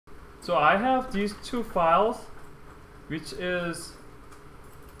So I have these two files, which is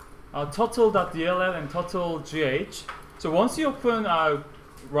turtle.dll and turtle.gh. So once you open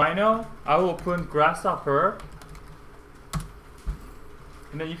Rhino, I will open Grasshopper.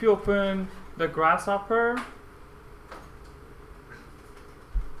 And then if you open the Grasshopper,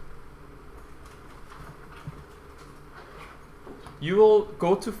 you will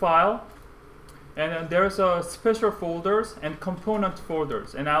go to File, and then there's a special folders and component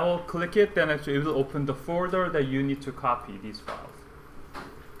folders. And I will click it, then actually it will open the folder that you need to copy these files.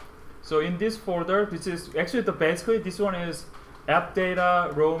 So in this folder, this is actually basically this one is app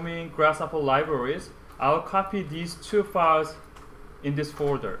data, roaming, Grasshopper libraries. I'll copy these two files in this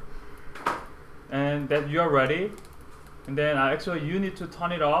folder, and that you are ready. And then actually you need to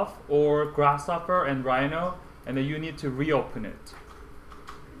turn it off, or Grasshopper and Rhino, and then you need to reopen it.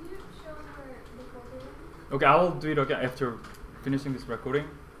 Could you show her the folder? Okay, I will do it again after finishing this recording.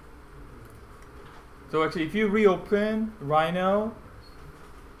 So actually, if you reopen Rhino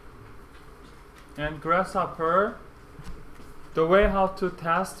and Grasshopper, the way how to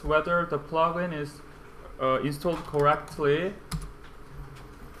test whether the plugin is installed correctly.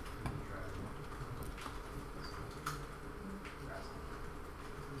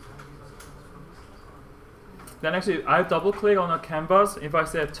 Then actually, I double click on a canvas. If I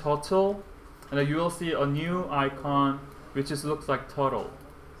say turtle, and then you will see a new icon which looks like turtle.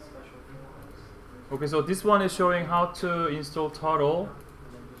 Okay, so this one is showing how to install turtle.